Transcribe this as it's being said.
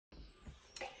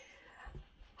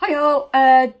Hi all,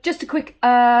 just a quick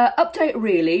update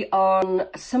really on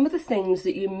some of the things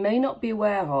that you may not be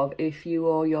aware of if you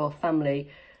or your family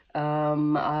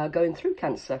are going through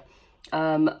cancer.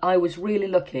 I was really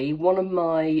lucky. One of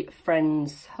my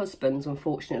friend's husbands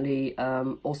unfortunately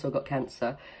also got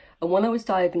cancer, and when I was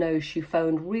diagnosed she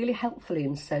phoned really helpfully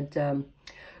and said,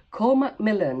 call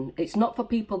Macmillan, it's not for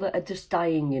people that are just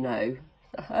dying, you know.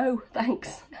 Oh,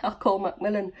 thanks, I'll call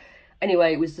Macmillan.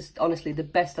 Anyway, it was just honestly the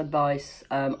best advice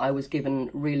I was given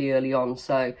really early on.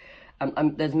 So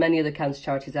there's many other cancer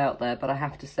charities out there, but I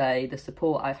have to say the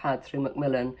support I've had through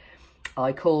Macmillan.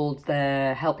 I called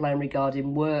their helpline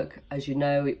regarding work. As you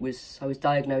know, I was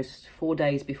diagnosed 4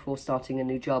 days before starting a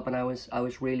new job, and I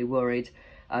was really worried,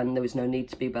 and there was no need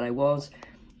to be, but I was.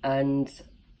 And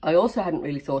I also hadn't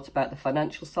really thought about the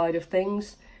financial side of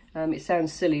things. It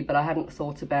sounds silly, but I hadn't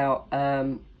thought about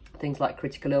things like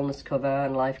critical illness cover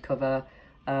and life cover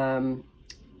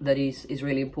that is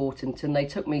really important, and they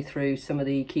took me through some of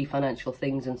the key financial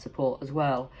things and support as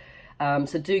well.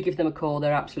 So do give them a call,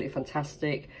 they're absolutely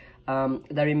fantastic.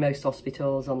 They're in most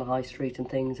hospitals on the high street and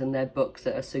things, and they're books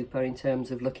that are super in terms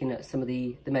of looking at some of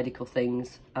the medical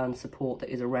things and support that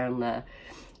is around there.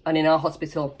 And in our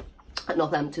hospital at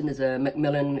Northampton there's a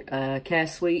Macmillan care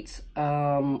suite,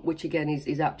 which again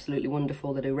is absolutely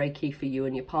wonderful. They do Reiki for you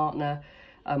and your partner.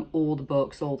 All the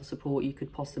books, all the support you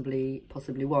could possibly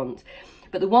want.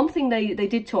 But the one thing they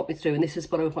did talk me through, and this is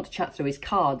what I want to chat through, is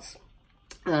cards.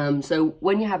 So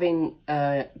when you're having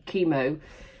chemo,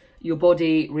 your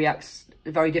body reacts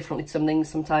very differently to some things.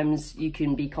 Sometimes you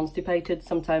can be constipated,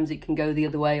 sometimes it can go the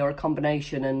other way, or a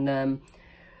combination. And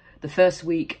the first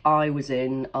week I was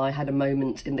in, I had a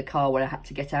moment in the car where I had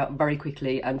to get out very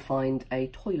quickly and find a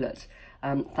toilet.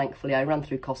 Thankfully I ran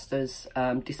through Costa's,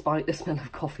 despite the smell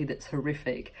of coffee that's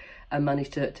horrific, and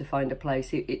managed to find a place.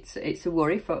 It's a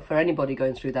worry for anybody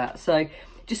going through that. So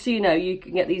just so you know, you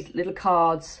can get these little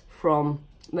cards from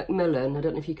Macmillan. I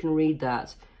don't know if you can read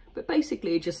that, but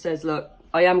basically it just says, look,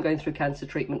 I am going through cancer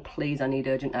treatment, please, I need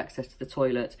urgent access to the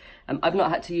toilet. I've not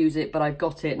had to use it, but I've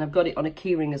got it, and I've got it on a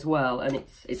keyring as well, and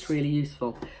it's really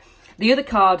useful. The other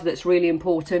card that's really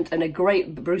important, and a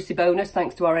great Brucey bonus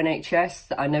thanks to our NHS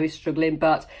that I know is struggling,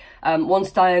 but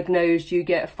once diagnosed you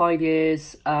get 5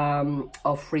 years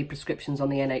of free prescriptions on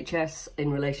the NHS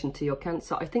in relation to your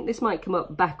cancer. I think this might come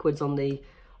up backwards on the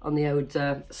old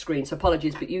screen, so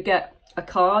apologies, but you get a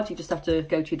card. You just have to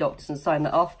go to your doctors and sign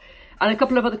that off. And a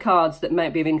couple of other cards that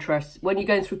might be of interest. When you're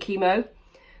going through chemo,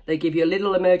 they give you a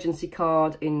little emergency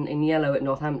card in yellow at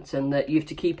Northampton that you have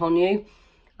to keep on you.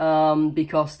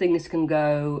 Because things can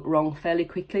go wrong fairly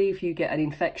quickly if you get an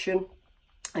infection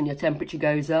and your temperature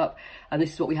goes up. And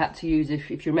this is what we had to use.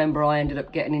 If you remember, I ended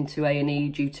up getting into A&E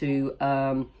due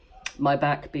to my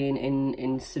back being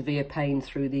in severe pain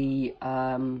through the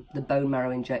bone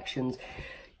marrow injections.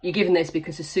 You're given this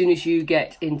because as soon as you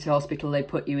get into hospital, they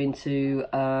put you into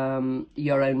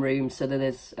your own room, so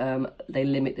that they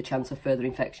limit the chance of further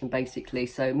infection, basically.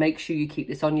 So make sure you keep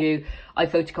this on you. I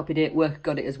photocopied it, work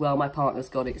got it as well, my partner's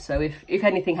got it. So if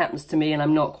anything happens to me and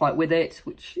I'm not quite with it,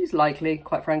 which is likely,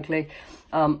 quite frankly,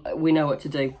 we know what to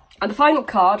do. And the final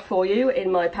card for you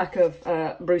in my pack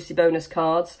of Brucey bonus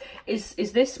cards is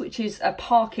this, which is a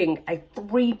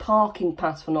 3 parking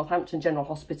pass for Northampton General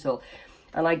Hospital.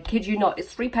 And I kid you not,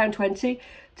 it's £3.20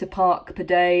 to park per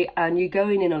day, and you go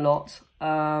in a lot.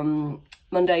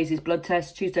 Mondays is blood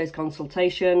test, Tuesday's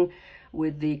consultation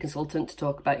with the consultant to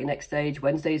talk about your next stage,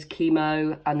 Wednesday is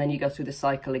chemo, and then you go through the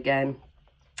cycle again.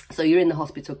 So you're in the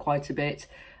hospital quite a bit,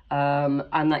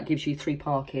 and that gives you 3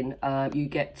 parking. You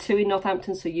get 2 in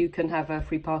Northampton, so you can have a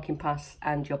free parking pass,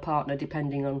 and your partner,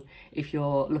 depending on if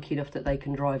you're lucky enough that they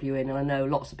can drive you in. And I know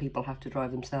lots of people have to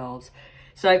drive themselves.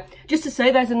 So just to say,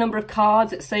 there's a number of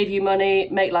cards that save you money,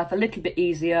 make life a little bit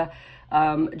easier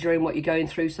during what you're going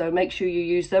through. So make sure you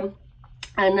use them,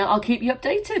 and I'll keep you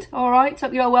updated. All right,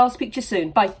 hope you are well. Speak to you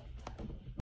soon. Bye.